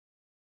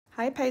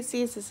Hi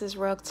Pisces, this is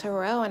Rogue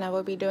Tarot, and I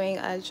will be doing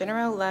a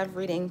general love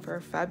reading for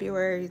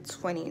February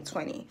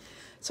 2020.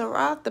 So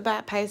right off the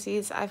bat,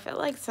 Pisces, I feel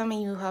like some of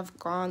you have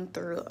gone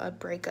through a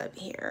breakup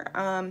here.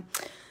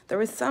 There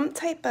was some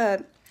type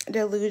of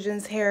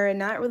delusions here,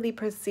 not really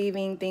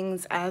perceiving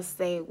things as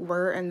they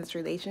were in this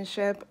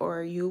relationship,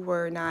 or you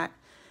were not.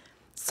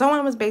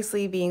 Someone was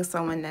basically being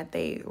someone that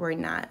they were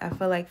not. I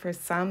feel like for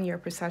some, your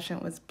perception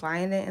was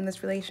blinded in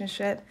this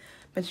relationship,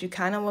 but you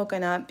kind of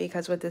woken up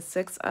because with the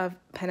Six of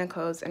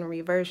Pentacles in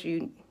reverse,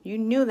 you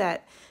knew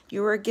that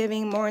you were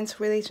giving more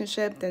into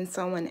relationship than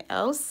someone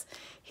else.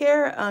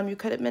 Here, you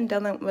could have been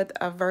dealing with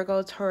a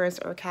Virgo, Taurus,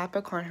 or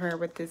Capricorn here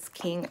with this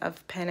King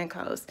of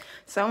Pentacles.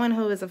 Someone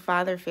who is a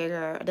father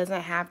figure. It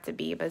doesn't have to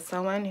be, but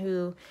someone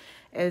who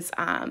is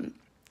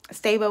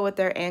stable with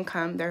their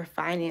income, their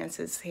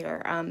finances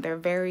here. They're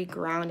very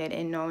grounded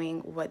in knowing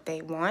what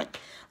they want.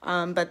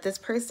 But this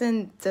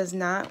person does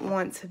not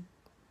want to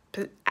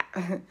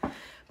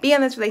be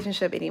in this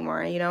relationship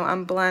anymore. You know,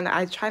 I'm blunt.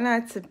 I try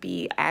not to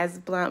be as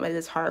blunt, but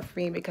it's hard for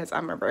me because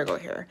I'm a Virgo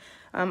here.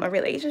 A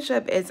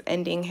relationship is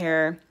ending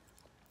here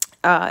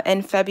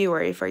in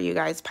February for you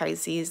guys,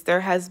 Pisces.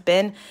 There has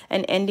been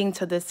an ending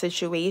to this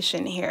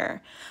situation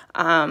here.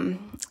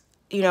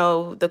 You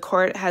know, the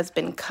cord has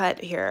been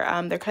cut here.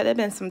 There could have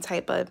been some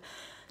type of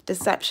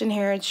deception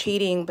here,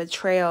 cheating,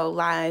 betrayal,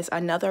 lies,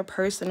 another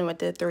person with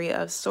the Three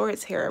of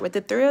Swords here. With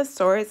the Three of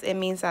Swords, it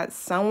means that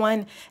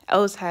someone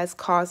else has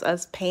caused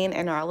us pain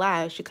in our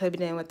lives. You could be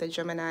dealing with a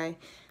Gemini,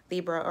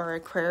 Libra, or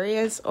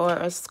Aquarius, or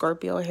a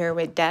Scorpio here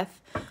with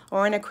death,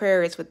 or an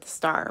Aquarius with the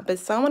star. But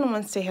someone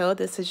wants to heal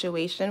this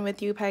situation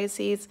with you,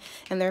 Pisces,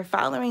 and they're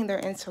following their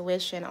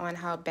intuition on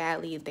how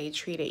badly they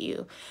treated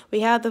you. We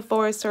have the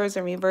Four of Swords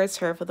in reverse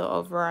here for the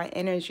overall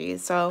energy.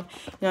 So,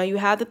 you know, you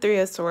have the Three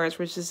of Swords,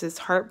 which is this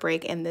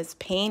heartbreak and this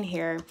pain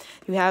here.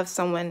 You have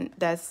someone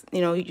that's,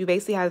 you know, you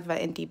basically have an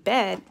empty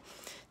bed,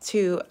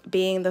 to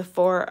being the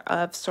Four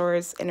of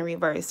Swords in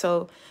reverse.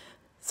 So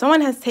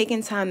someone has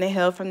taken time to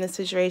heal from this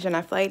situation.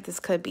 I feel like this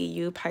could be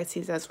you,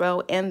 Pisces, as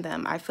well, in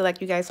them. I feel like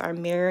you guys are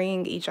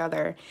marrying each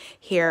other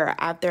here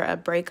after a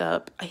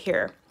breakup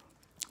here.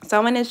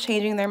 Someone is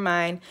changing their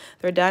mind.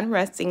 They're done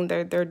resting.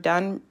 They're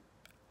done,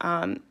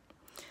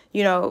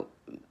 you know,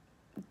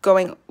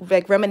 going,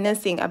 like,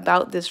 reminiscing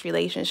about this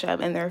relationship.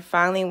 And they're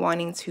finally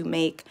wanting to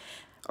make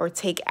or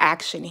take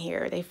action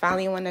here. They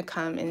finally want to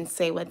come and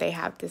say what they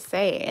have to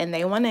say. And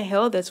they want to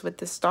heal this with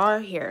the star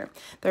here.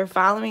 They're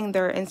following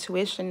their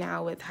intuition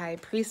now with High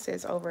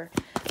Priestess over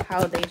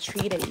how they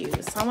treated you.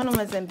 Someone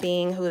wasn't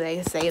being who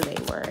they say they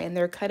were. And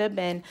there could have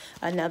been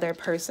another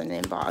person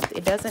involved.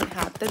 It doesn't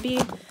have to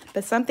be,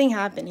 but something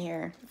happened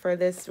here for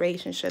this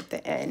relationship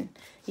to end.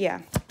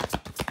 Yeah.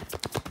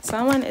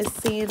 Someone is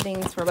seeing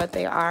things for what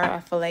they are. I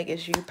feel like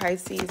it's you,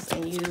 Pisces,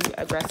 and you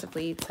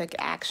aggressively took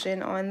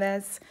action on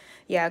this.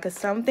 Yeah,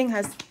 because it's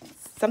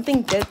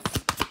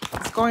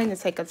going to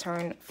take a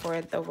turn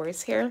for the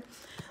worse here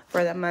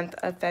for the month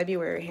of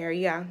February here.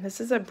 Yeah,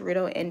 this is a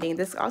brutal ending.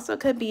 This also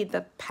could be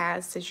the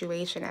past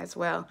situation as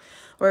well,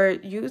 where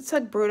you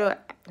took brutal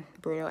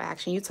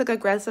action. You took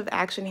aggressive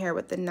action here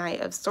with the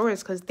Knight of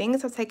Swords, because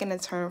things have taken a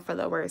turn for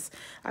the worse.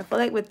 I feel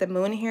like with the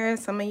moon here,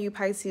 some of you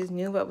Pisces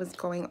knew what was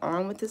going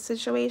on with this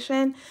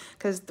situation,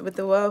 because with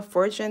the Wheel of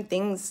Fortune,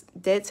 things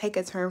did take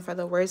a turn for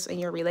the worse in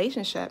your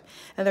relationship.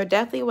 And there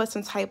definitely was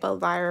some type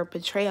of lie or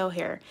betrayal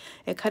here.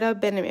 It could have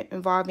been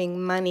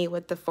involving money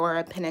with the Four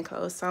of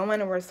Pentacles.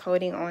 Someone was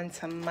holding on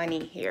to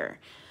money here.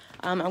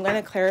 I'm going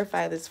to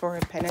clarify this Four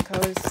of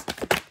Pentacles.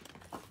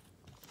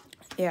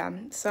 Yeah,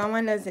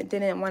 someone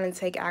didn't want to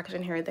take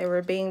action here. They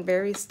were being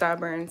very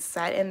stubborn,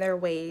 set in their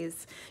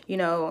ways, you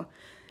know,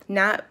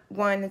 not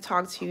wanting to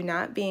talk to you,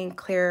 not being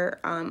clear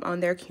on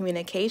their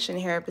communication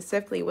here,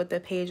 specifically with the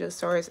Page of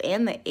Swords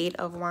and the Eight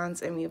of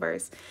Wands in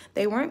reverse.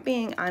 They weren't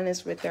being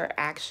honest with their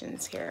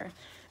actions here.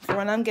 For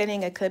what I'm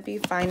getting, it could be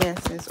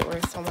finances or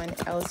someone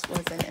else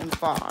wasn't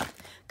involved,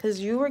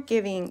 because you were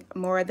giving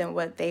more than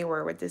what they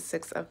were with the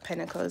Six of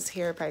Pentacles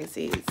here,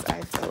 Pisces,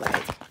 I feel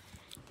like.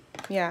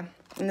 Yeah.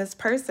 And this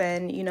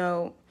person, you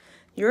know,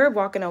 you're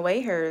walking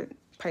away here,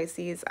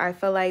 Pisces. I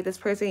feel like this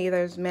person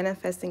either is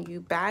manifesting you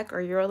back, or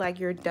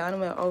you're done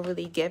with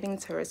overly giving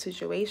to a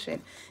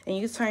situation. And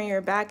you turn your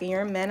back and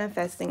you're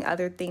manifesting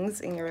other things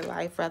in your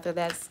life, whether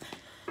that's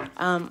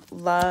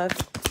love,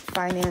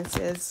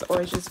 finances,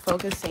 or just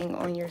focusing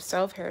on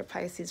yourself here,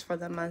 Pisces, for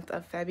the month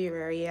of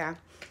February. Yeah.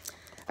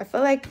 I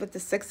feel like with the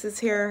sixes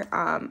here,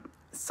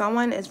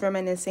 someone is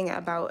reminiscing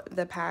about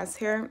the past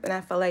here. And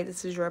I feel like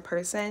this is your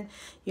person.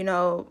 You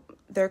know,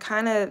 they're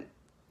kind of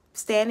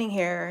standing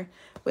here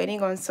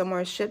waiting on some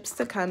more ships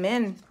to come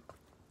in,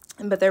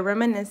 but they're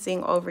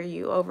reminiscing over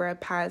you, over a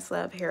past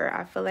love here.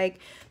 I feel like,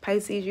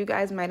 Pisces, you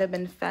guys might have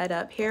been fed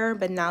up here,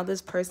 but now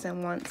this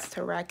person wants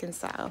to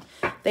reconcile.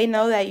 They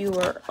know that you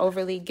were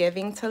overly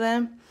giving to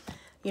them,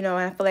 you know,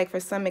 and I feel like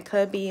for some it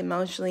could be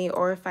emotionally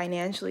or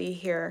financially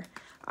here.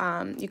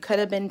 You could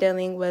have been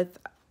dealing with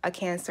a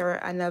Cancer,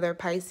 another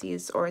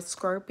Pisces, or a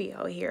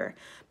Scorpio here,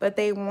 but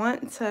they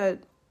want to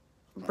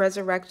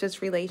resurrect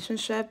this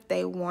relationship.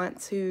 They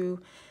want to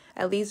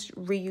at least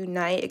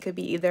reunite. It could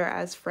be either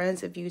as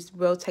friends if you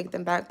will take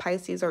them back,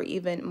 Pisces, or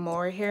even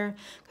more here,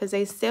 because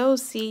they still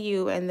see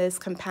you in this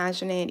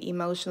compassionate,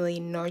 emotionally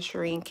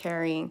nurturing,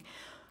 caring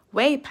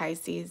way,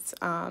 Pisces.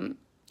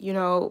 You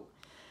know,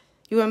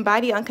 you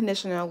embody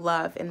unconditional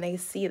love, and they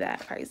see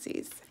that,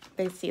 Pisces.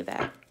 They see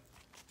that.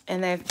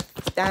 And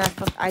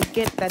I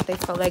get that they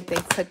feel like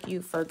they took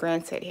you for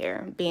granted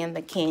here, being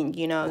the king,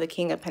 you know, the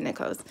king of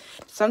pentacles.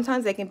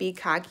 Sometimes they can be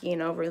cocky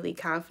and overly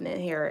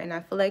confident here. And I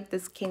feel like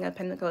this king of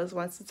pentacles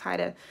wants to try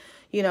to,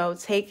 you know,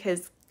 take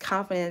his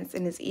confidence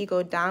and his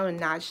ego down a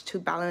notch to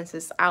balance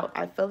this out.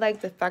 I feel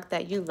like the fact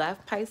that you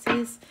left,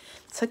 Pisces,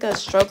 took a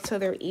stroke to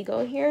their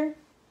ego here.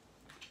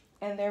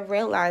 And they're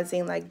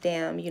realizing, like,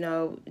 damn, you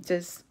know,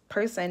 this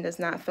person does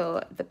not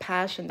feel the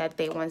passion that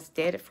they once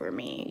did for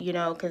me, you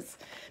know, because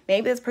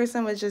maybe this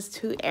person was just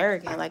too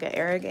arrogant, like an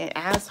arrogant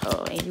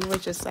asshole. And you were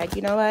just like,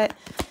 you know what,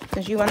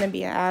 since you want to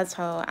be an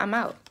asshole, I'm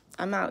out.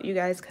 I'm out. You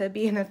guys could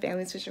be in a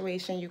family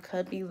situation. You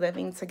could be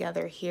living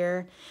together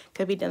here.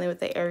 Could be dealing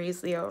with the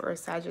Aries, Leo, or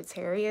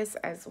Sagittarius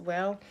as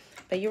well.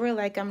 But you were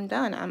like, I'm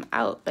done. I'm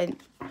out. But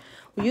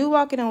you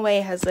walking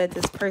away has led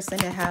this person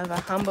to have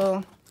a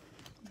humble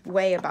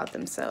way about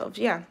themselves.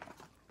 Yeah.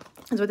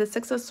 Because with the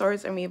Six of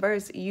Swords in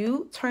reverse,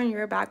 you turn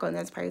your back on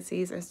this,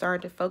 Pisces, and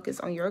start to focus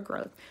on your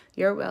growth,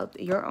 your wealth,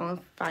 your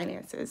own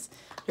finances,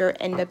 your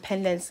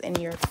independence, and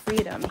your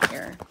freedom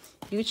here.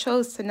 You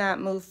chose to not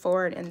move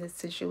forward in this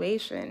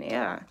situation.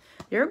 Yeah.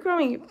 You're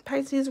growing,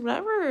 Pisces,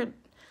 whatever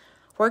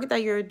work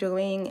that you're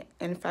doing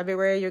in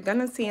February, you're going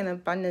to see an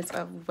abundance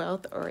of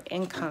wealth or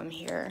income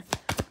here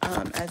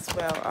as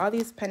well. All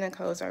these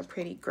pentacles are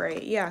pretty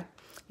great. Yeah.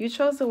 You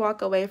chose to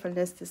walk away from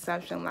this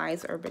deception,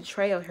 lies, or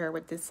betrayal here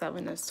with this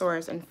Seven of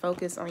Swords and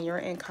focus on your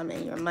income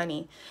and your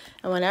money.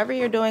 And whenever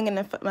you're doing in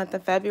the month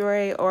of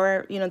February,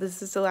 or, you know,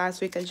 this is the last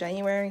week of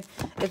January,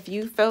 if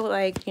you feel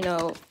like, you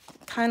know,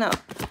 kind of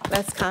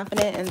less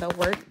confident in the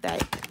work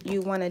that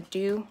you want to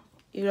do,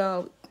 you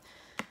know,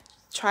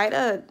 try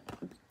to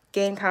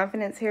gain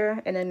confidence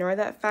here and ignore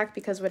that fact,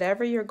 because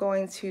whatever you're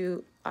going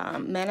to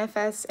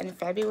manifest in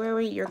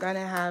February, you're going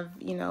to have,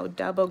 you know,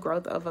 double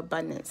growth of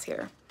abundance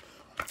here.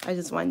 I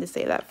just wanted to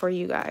say that for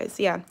you guys.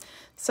 Yeah.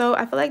 So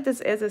I feel like this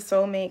is a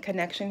soulmate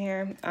connection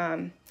here,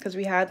 because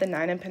we have the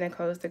Nine of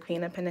Pentacles, the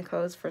Queen of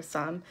Pentacles for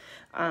some.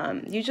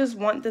 You just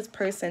want this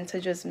person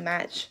to just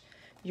match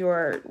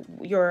your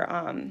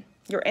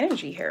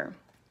energy here.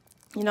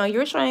 You know,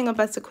 you're showing up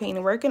as a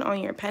queen, working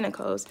on your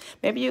pentacles.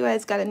 Maybe you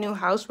guys got a new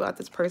house without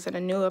this person, a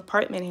new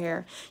apartment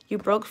here. You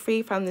broke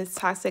free from this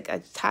toxic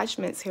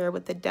attachments here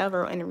with the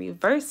Devil in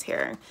reverse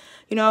here.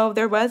 You know,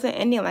 there was an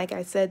ending, like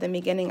I said, at the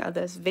beginning of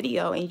this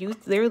video, and you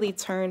literally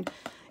turned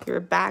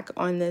your back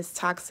on this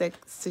toxic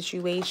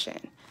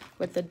situation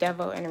with the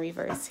Devil in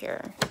reverse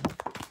here.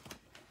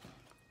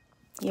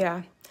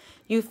 Yeah.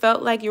 You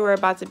felt like you were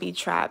about to be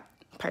trapped,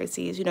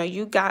 Pisces. You know,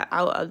 you got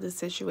out of the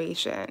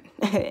situation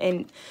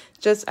and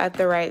just at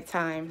the right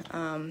time.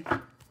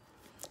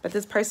 But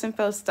this person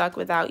feels stuck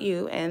without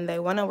you, and they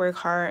want to work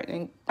hard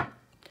and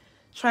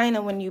trying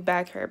to win you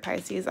back here,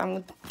 Pisces.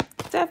 I'm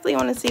definitely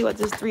want to see what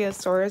this Three of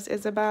Swords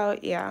is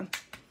about. Yeah.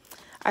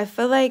 I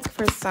feel like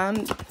for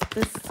some,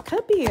 this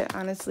could be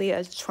honestly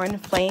a twin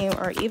flame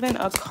or even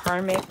a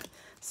karmic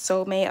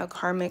soulmate, a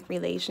karmic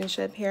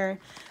relationship here.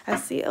 I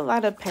see a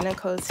lot of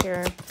pentacles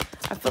here.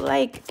 I feel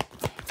like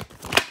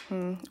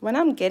what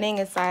I'm getting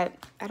is that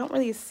I don't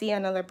really see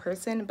another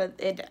person, but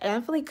it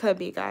definitely could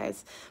be,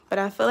 guys. But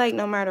I feel like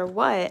no matter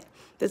what,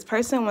 this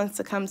person wants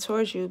to come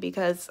towards you,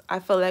 because I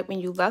feel like when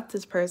you left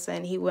this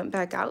person, he went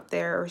back out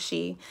there, or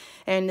she,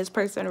 and this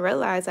person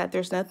realized that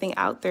there's nothing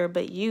out there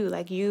but you.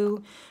 Like,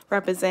 you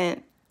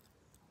represent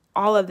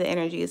all of the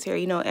energies here.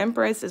 You know,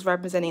 Empress is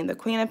representing the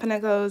Queen of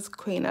Pentacles,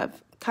 Queen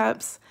of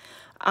Cups,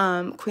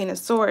 Queen of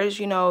Swords.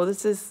 You know,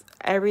 this is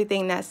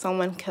everything that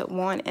someone could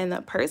want in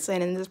a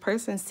person, and this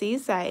person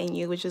sees that in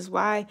you, which is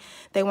why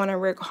they want to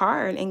work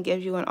hard and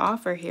give you an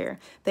offer here.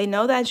 They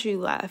know that you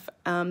left.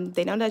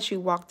 They know that you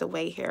walked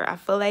away here. I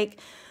feel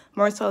like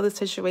more so the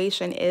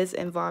situation is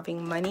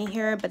involving money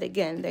here, but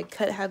again, there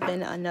could have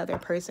been another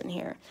person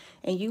here,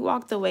 and you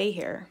walked away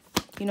here.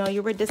 You know,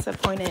 you were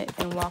disappointed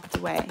and walked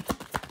away.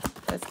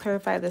 Let's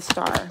clarify the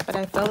star. But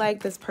I feel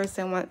like this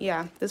person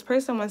this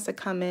person wants to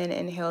come in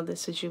and heal the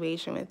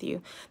situation with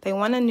you. They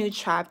want a new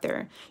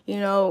chapter.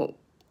 You know,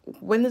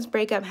 when this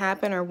breakup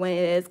happened, or when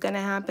it is going to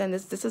happen,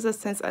 this is a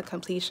sense of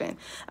completion.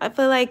 I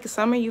feel like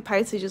some of you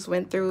Pisces just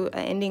went through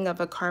an ending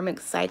of a karmic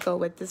cycle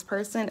with this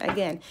person.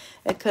 Again,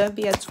 it could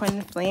be a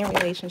twin flame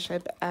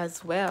relationship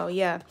as well.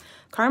 Yeah,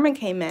 karma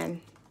came in.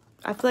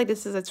 I feel like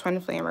this is a twin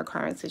flame or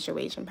karmic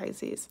situation,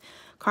 Pisces.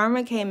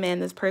 Karma came in.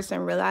 This person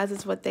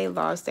realizes what they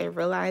lost. They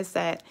realize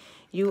that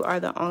you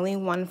are the only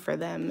one for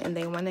them, and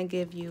they want to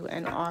give you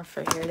an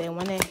offer here. They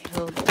want to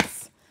heal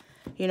this,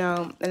 you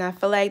know. And I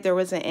feel like there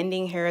was an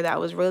ending here that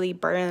was really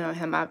burning on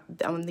him,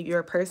 on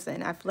your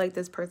person. I feel like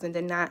this person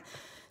did not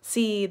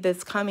see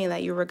this coming,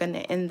 that you were going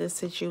to end this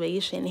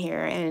situation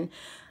here. And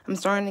I'm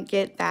starting to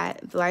get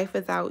that life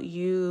without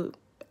you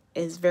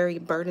is very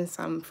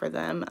burdensome for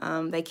them.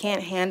 They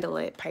can't handle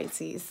it,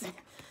 Pisces.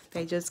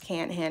 They just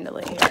can't handle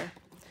it here.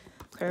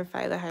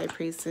 Clarify the High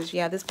Priestess.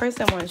 Yeah, this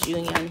person wants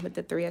union with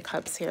the Three of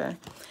Cups here.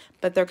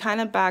 But they're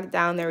kind of back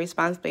down their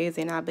responsibilities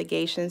and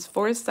obligations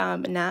for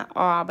some, not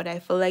all. But I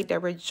feel like they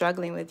were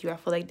juggling with you. I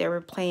feel like they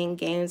were playing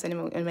games.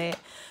 And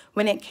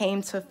when it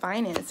came to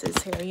finances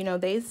here, you know,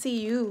 they see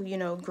you, you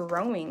know,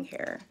 growing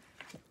here.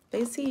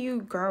 They see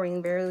you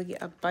growing very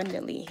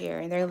abundantly here.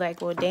 And they're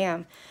like, well,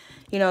 damn.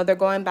 You know, they're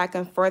going back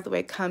and forth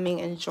with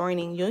coming and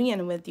joining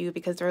union with you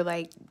because they're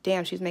like,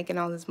 damn, she's making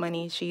all this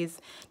money. She's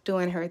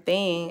doing her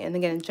thing. And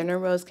again,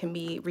 generals can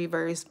be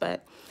reversed,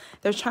 but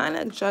they're trying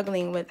to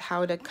juggling with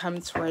how to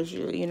come towards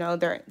you. You know,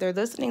 they're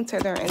listening to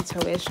their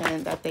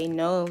intuition that they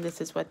know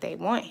this is what they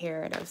want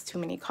here. That's too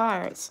many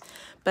cards.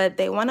 But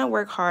they want to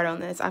work hard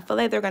on this. I feel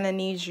like they're going to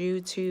need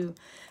you to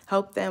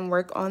help them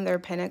work on their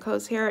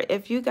pentacles here.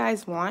 If you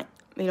guys want,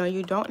 you know,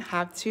 you don't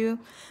have to,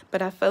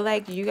 but I feel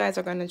like you guys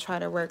are going to try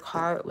to work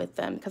hard with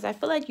them because I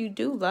feel like you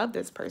do love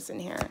this person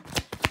here,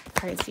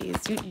 Pisces.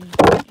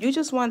 You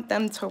just want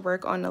them to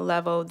work on the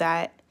level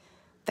that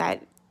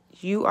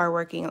you are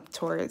working up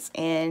towards.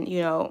 And,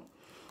 you know,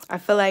 I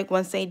feel like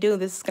once they do,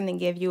 this is going to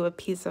give you a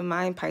peace of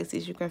mind,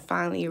 Pisces. You can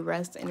finally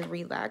rest and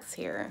relax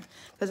here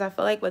because I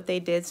feel like what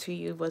they did to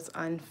you was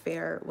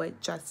unfair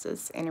with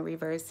justice in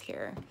reverse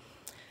here.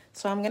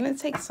 So I'm going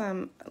to take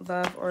some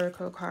love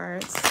oracle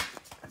cards.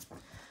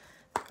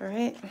 All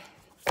right,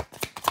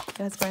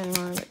 that's going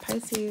on with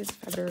Pisces,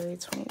 February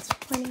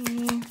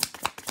 2020,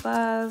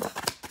 love.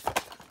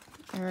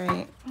 All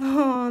right,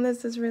 oh,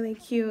 this is really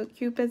cute.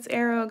 Cupid's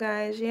arrow,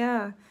 guys,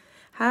 yeah.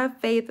 Have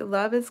faith,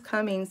 love is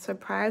coming,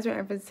 surprise or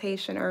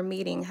invitation or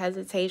meeting,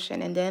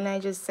 hesitation. And then I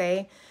just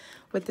say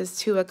with this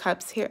Two of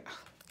Cups here,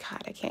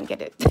 God, I can't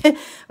get it.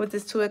 With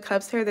this Two of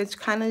Cups here, that's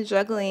kind of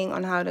juggling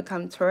on how to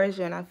come towards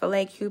you. And I feel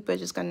like Cupid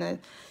just going to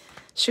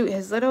shoot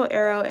his little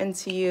arrow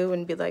into you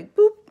and be like,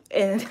 boop.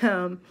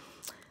 And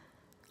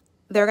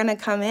they're going to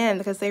come in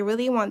because they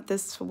really want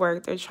this to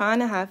work. They're trying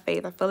to have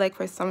faith. I feel like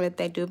for some, if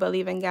they do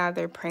believe in God,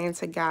 they're praying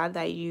to God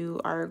that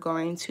you are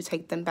going to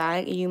take them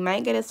back. You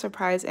might get a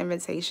surprise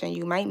invitation.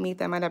 You might meet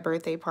them at a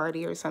birthday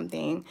party or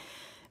something,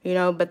 you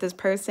know. But this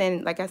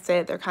person, like I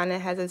said, they're kind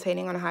of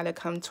hesitating on how to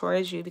come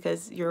towards you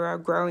because you're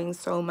growing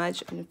so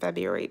much in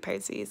February,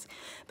 Pisces.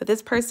 But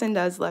this person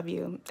does love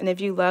you. And if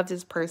you love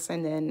this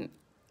person, then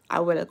I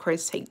would, of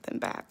course, take them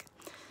back.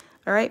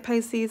 All right,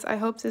 Pisces, I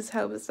hope this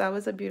helps. That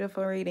was a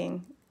beautiful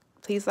reading.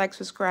 Please like,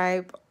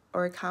 subscribe,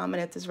 or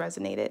comment if this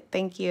resonated.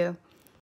 Thank you.